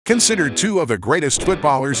Considered two of the greatest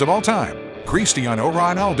footballers of all time, Cristiano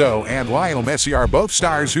Ronaldo and Lionel Messi are both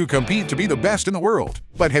stars who compete to be the best in the world.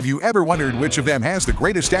 But have you ever wondered which of them has the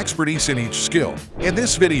greatest expertise in each skill? In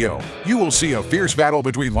this video, you will see a fierce battle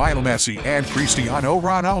between Lionel Messi and Cristiano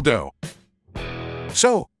Ronaldo.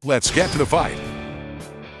 So, let's get to the fight.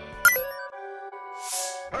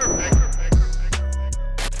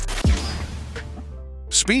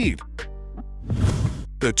 Speed.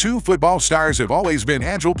 The two football stars have always been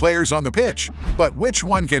agile players on the pitch, but which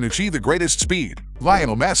one can achieve the greatest speed?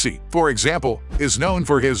 Lionel Messi, for example, is known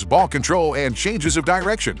for his ball control and changes of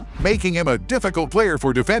direction, making him a difficult player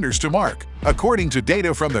for defenders to mark. According to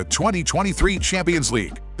data from the 2023 Champions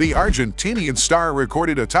League, the Argentinian star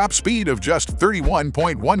recorded a top speed of just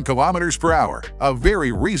 31.1 kilometers per hour, a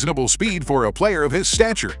very reasonable speed for a player of his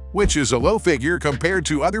stature, which is a low figure compared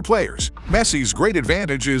to other players. Messi's great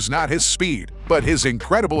advantage is not his speed, but his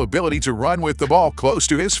incredible ability to run with the ball close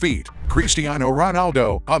to his feet. Cristiano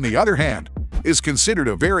Ronaldo, on the other hand, is considered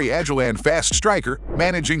a very agile and fast striker,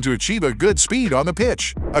 managing to achieve a good speed on the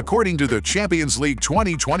pitch. According to the Champions League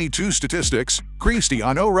 2022 statistics,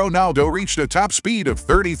 Cristiano Ronaldo reached a top speed of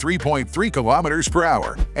 33.3 kilometers per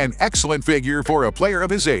hour, an excellent figure for a player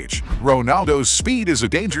of his age. Ronaldo's speed is a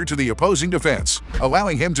danger to the opposing defense,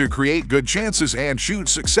 allowing him to create good chances and shoot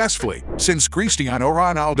successfully. Since Cristiano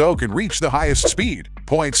Ronaldo can reach the highest speed,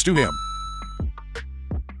 points to him.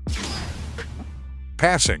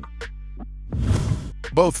 Passing.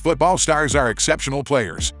 Both football stars are exceptional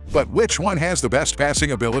players, but which one has the best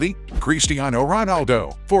passing ability? Cristiano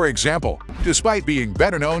Ronaldo, for example, despite being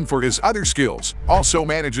better known for his other skills, also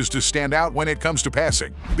manages to stand out when it comes to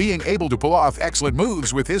passing, being able to pull off excellent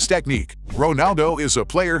moves with his technique. Ronaldo is a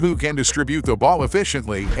player who can distribute the ball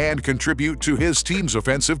efficiently and contribute to his team's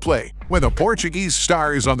offensive play. When the Portuguese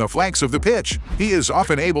star is on the flanks of the pitch, he is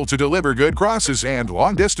often able to deliver good crosses and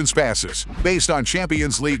long-distance passes. Based on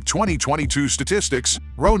Champions League 2022 statistics,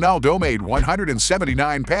 Ronaldo made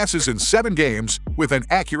 179 passes in 7 games with an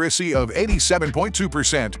accuracy of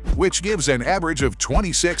 87.2%, which gives an average of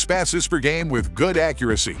 26 passes per game with good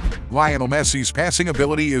accuracy. Lionel Messi's passing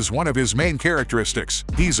ability is one of his main characteristics.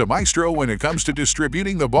 He's a maestro when it comes to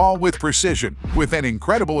distributing the ball with precision, with an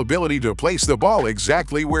incredible ability to place the ball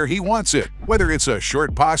exactly where he wants it, whether it's a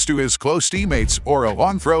short pass to his close teammates or a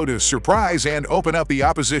long throw to surprise and open up the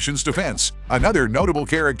opposition's defense. Another notable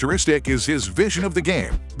characteristic is his vision of the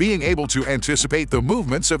game, being able to anticipate the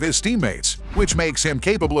movements of his teammates, which makes him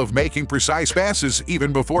capable of making precise passes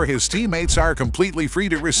even before his teammates are completely free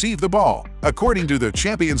to receive the ball. According to the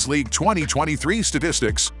Champions League 2023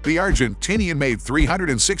 statistics, the Argentinian made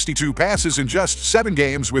 362 passes in just 7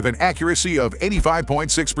 games with an accuracy of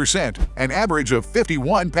 85.6%, an average of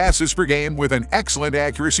 51 passes per game with an excellent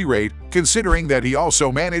accuracy rate, considering that he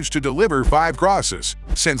also managed to deliver 5 crosses.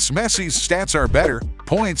 Since Messi's stats are better,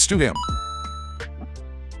 points to him.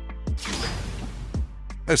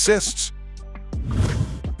 Assists.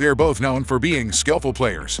 They're both known for being skillful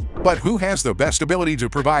players, but who has the best ability to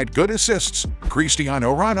provide good assists?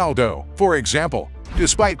 Cristiano Ronaldo, for example.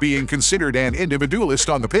 Despite being considered an individualist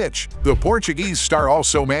on the pitch, the Portuguese star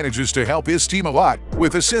also manages to help his team a lot,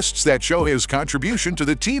 with assists that show his contribution to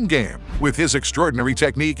the team game. With his extraordinary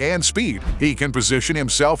technique and speed, he can position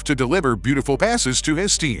himself to deliver beautiful passes to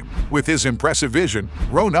his team. With his impressive vision,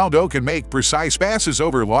 Ronaldo can make precise passes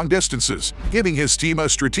over long distances, giving his team a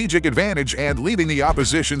strategic advantage and leaving the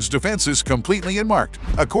opposition's defenses completely unmarked.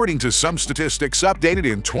 According to some statistics updated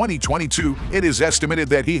in 2022, it is estimated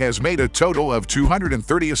that he has made a total of 230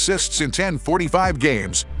 assists in 1045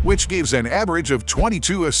 games, which gives an average of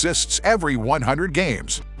 22 assists every 100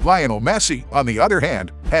 games. Lionel Messi, on the other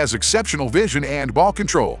hand, has exceptional vision and ball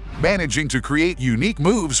control, managing to create unique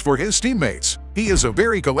moves for his teammates. He is a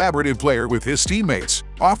very collaborative player with his teammates,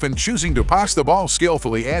 often choosing to pass the ball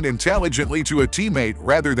skillfully and intelligently to a teammate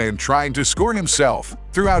rather than trying to score himself.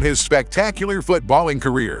 Throughout his spectacular footballing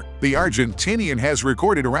career, the Argentinian has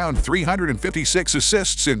recorded around 356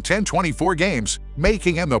 assists in 1024 games,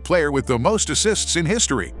 making him the player with the most assists in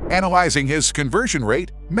history. Analyzing his conversion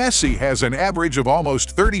rate, Messi has an average of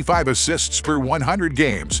almost 35 assists per 100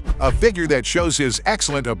 games, a figure that shows his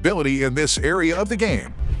excellent ability in this area of the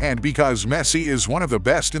game. And because Messi is one of the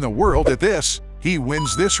best in the world at this, he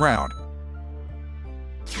wins this round.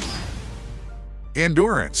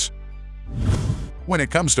 Endurance. When it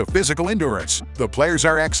comes to physical endurance, the players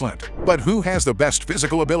are excellent, but who has the best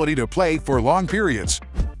physical ability to play for long periods?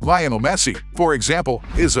 Lionel Messi, for example,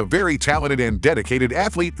 is a very talented and dedicated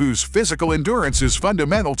athlete whose physical endurance is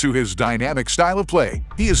fundamental to his dynamic style of play.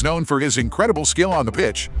 He is known for his incredible skill on the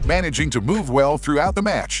pitch, managing to move well throughout the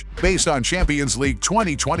match. Based on Champions League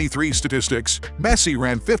 2023 statistics, Messi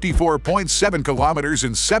ran 54.7 kilometers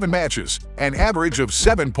in 7 matches, an average of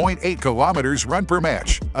 7.8 kilometers run per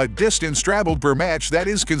match, a distance traveled per match that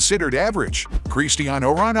is considered average.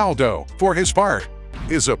 Cristiano Ronaldo, for his part,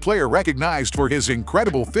 is a player recognized for his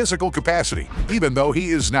incredible physical capacity, even though he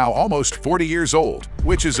is now almost 40 years old,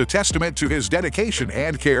 which is a testament to his dedication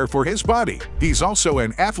and care for his body. He's also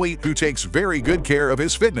an athlete who takes very good care of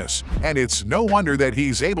his fitness, and it's no wonder that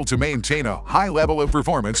he's able to maintain a high level of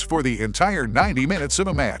performance for the entire 90 minutes of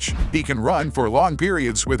a match. He can run for long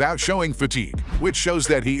periods without showing fatigue, which shows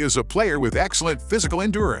that he is a player with excellent physical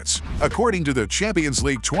endurance. According to the Champions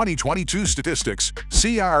League 2022 statistics,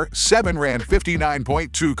 CR7 ran 59.2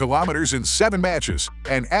 kilometers in 7 matches,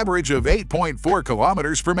 an average of 8.4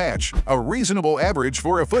 kilometers per match, a reasonable average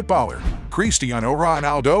for a footballer. Cristiano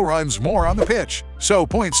Ronaldo runs more on the pitch, so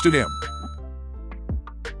points to him.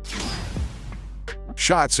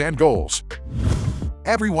 Shots and goals.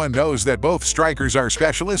 Everyone knows that both strikers are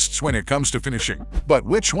specialists when it comes to finishing, but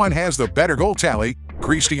which one has the better goal tally?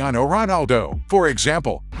 Cristiano Ronaldo, for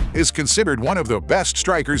example, is considered one of the best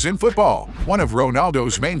strikers in football. One of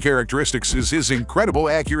Ronaldo's main characteristics is his incredible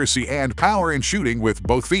accuracy and power in shooting with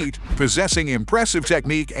both feet, possessing impressive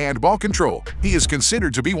technique and ball control. He is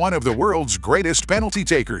considered to be one of the world's greatest penalty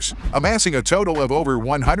takers, amassing a total of over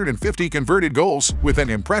 150 converted goals with an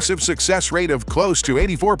impressive success rate of close to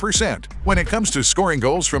 84%. When it comes to scoring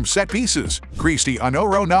goals from set pieces, Cristiano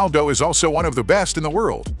Ronaldo is also one of the best in the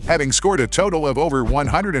world, having scored a total of over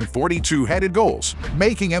 142 headed goals,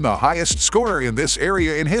 making him the highest scorer in this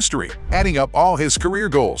area in history. Adding up all his career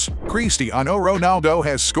goals, Cristiano Ronaldo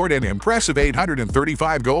has scored an impressive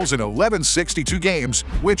 835 goals in 1162 games,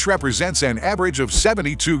 which represents an average of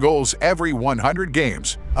 72 goals every 100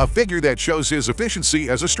 games, a figure that shows his efficiency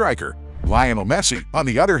as a striker. Lionel Messi, on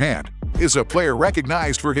the other hand, is a player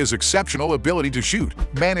recognized for his exceptional ability to shoot,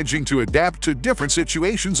 managing to adapt to different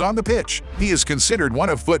situations on the pitch. He is considered one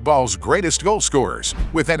of football's greatest goal scorers,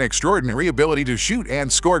 with an extraordinary ability to shoot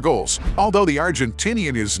and score goals. Although the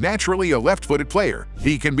Argentinian is naturally a left-footed player,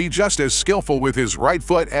 he can be just as skillful with his right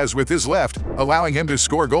foot as with his left, allowing him to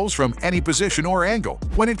score goals from any position or angle.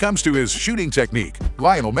 When it comes to his shooting technique,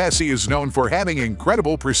 Lionel Messi is known for having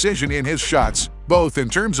incredible precision in his shots, both in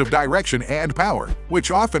terms of direction and power,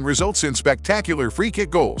 which often results in spectacular free-kick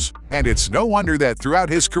goals. And it's no wonder that throughout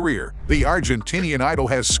his career, the Argentinian idol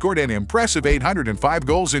has scored an impressive 805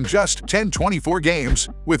 goals in just 1024 games,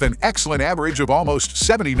 with an excellent average of almost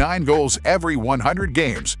 79 goals every 100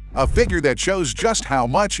 games, a figure that shows just how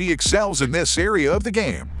much he excels in this area of the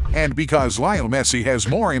game. And because Lionel Messi has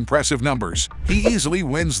more impressive numbers, he easily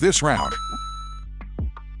wins this round.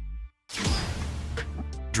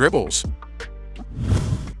 Dribbles.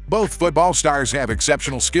 Both football stars have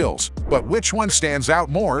exceptional skills, but which one stands out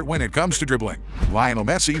more when it comes to dribbling? Lionel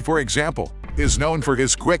Messi, for example, is known for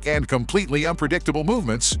his quick and completely unpredictable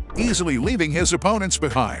movements, easily leaving his opponents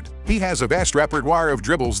behind. He has a vast repertoire of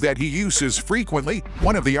dribbles that he uses frequently.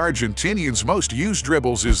 One of the Argentinian's most used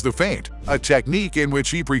dribbles is the feint, a technique in which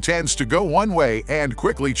he pretends to go one way and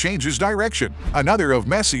quickly changes direction. Another of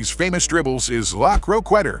Messi's famous dribbles is la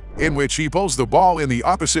croqueta, in which he pulls the ball in the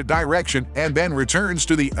opposite direction and then returns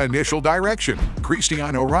to the initial direction.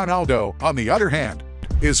 Cristiano Ronaldo, on the other hand,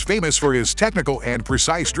 is famous for his technical and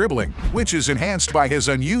precise dribbling, which is enhanced by his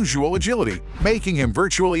unusual agility, making him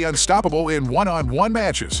virtually unstoppable in one-on-one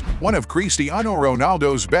matches. One of Cristiano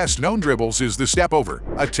Ronaldo's best-known dribbles is the step-over,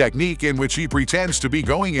 a technique in which he pretends to be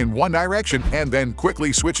going in one direction and then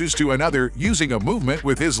quickly switches to another using a movement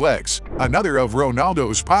with his legs. Another of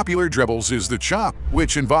Ronaldo's popular dribbles is the chop,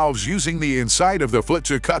 which involves using the inside of the foot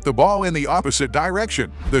to cut the ball in the opposite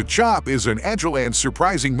direction. The chop is an agile and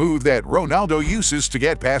surprising move that Ronaldo uses to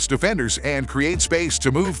get past defenders and create space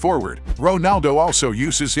to move forward. Ronaldo also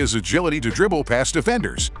uses his agility to dribble past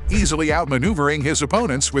defenders, easily outmaneuvering his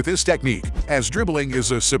opponents with his technique. As dribbling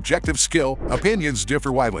is a subjective skill, opinions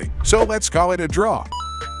differ widely, so let's call it a draw.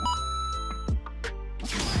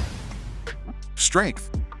 Strength.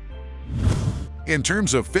 In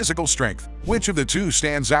terms of physical strength, which of the two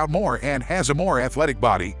stands out more and has a more athletic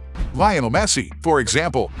body? Lionel Messi, for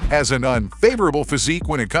example, has an unfavorable physique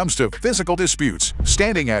when it comes to physical disputes,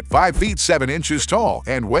 standing at 5 feet 7 inches tall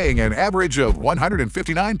and weighing an average of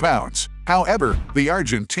 159 pounds. However, the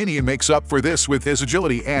Argentinian makes up for this with his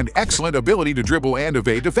agility and excellent ability to dribble and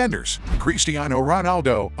evade defenders. Cristiano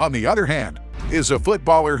Ronaldo, on the other hand, is a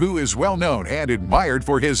footballer who is well known and admired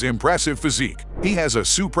for his impressive physique. He has a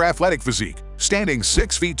super athletic physique, standing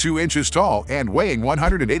 6 feet 2 inches tall and weighing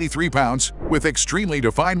 183 pounds, with extremely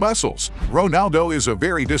defined muscles. Ronaldo is a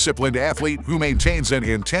very disciplined athlete who maintains an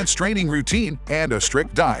intense training routine and a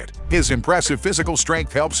strict diet. His impressive physical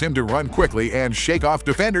strength helps him to run quickly and shake off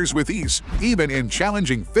defenders with ease, even in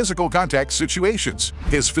challenging physical contact situations.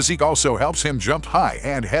 His physique also helps him jump high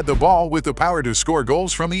and head the ball with the power to score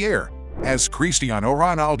goals from the air. As Cristiano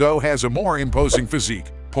Ronaldo has a more imposing physique,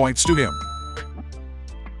 points to him.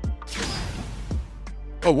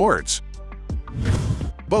 Awards.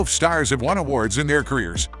 Both stars have won awards in their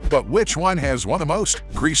careers, but which one has won the most?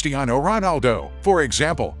 Cristiano Ronaldo, for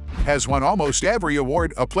example, has won almost every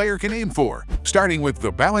award a player can aim for, starting with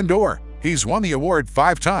the Ballon d'Or. He's won the award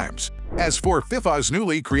 5 times. As for FIFA's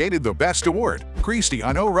newly created the Best Award,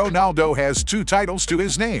 Cristiano Ronaldo has 2 titles to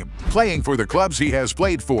his name, playing for the clubs he has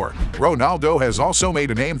played for. Ronaldo has also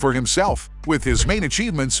made a name for himself, with his main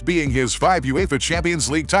achievements being his 5 UEFA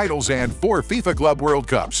Champions League titles and 4 FIFA Club World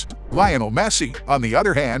Cups. Lionel Messi, on the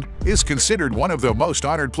other hand, is considered one of the most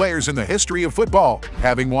honored players in the history of football,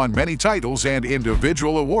 having won many titles and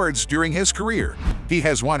individual awards during his career. He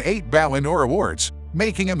has won 8 Ballon d'Or awards,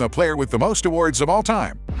 making him the player with the most awards of all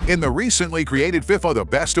time. In the recently created FIFA The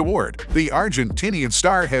Best Award, the Argentinian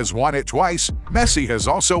star has won it twice. Messi has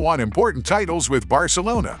also won important titles with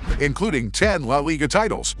Barcelona, including 10 La Liga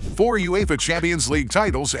titles, 4 UEFA Champions League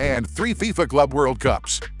titles, and 3 FIFA Club World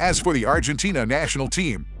Cups. As for the Argentina national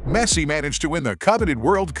team, Messi managed to win the coveted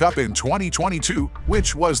World Cup in 2022,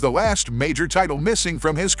 which was the last major title missing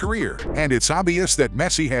from his career, and it's obvious that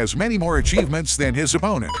Messi has many more achievements than his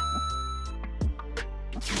opponent.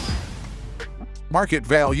 Market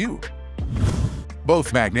value.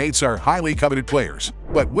 Both magnates are highly coveted players,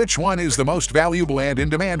 but which one is the most valuable and in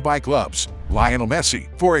demand by clubs? Lionel Messi,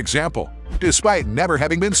 for example, despite never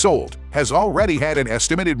having been sold, has already had an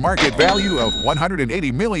estimated market value of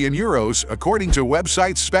 180 million euros according to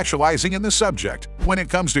websites specializing in the subject. When it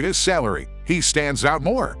comes to his salary, he stands out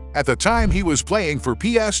more. At the time he was playing for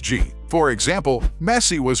PSG, for example,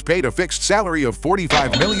 Messi was paid a fixed salary of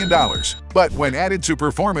 $45 million, but when added to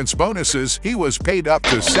performance bonuses, he was paid up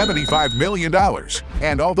to $75 million.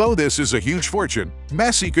 And although this is a huge fortune,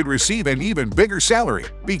 Messi could receive an even bigger salary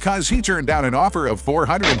because he turned down an offer of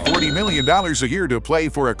 $440 million a year to play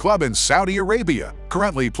for a club in Saudi Arabia,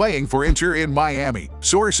 currently playing for Inter in Miami.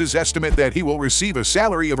 Sources estimate that he will receive a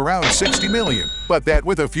salary of around $60 million, but that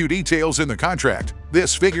with a few details in the contract,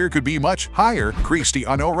 this figure could be much higher.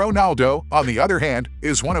 Cristiano Ronaldo, on the other hand,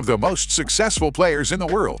 is one of the most successful players in the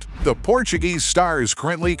world. The Portuguese star is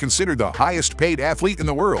currently considered the highest paid athlete in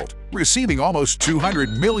the world, receiving almost 200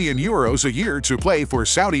 million euros a year to play for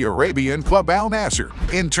Saudi Arabian club Al Nassr.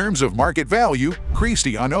 In terms of market value,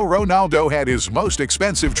 Cristiano Ronaldo had his most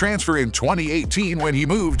expensive transfer in 2018 when he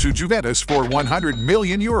moved to Juventus for 100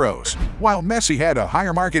 million euros. While Messi had a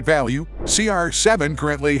higher market value, CR7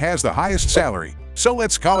 currently has the highest salary. So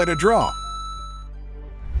let's call it a draw.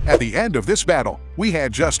 At the end of this battle, we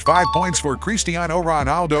had just 5 points for Cristiano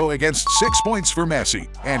Ronaldo against 6 points for Messi,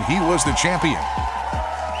 and he was the champion.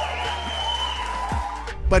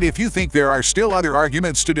 But if you think there are still other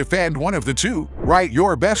arguments to defend one of the two, write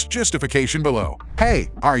your best justification below. Hey,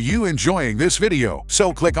 are you enjoying this video?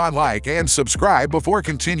 So click on like and subscribe before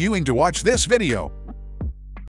continuing to watch this video.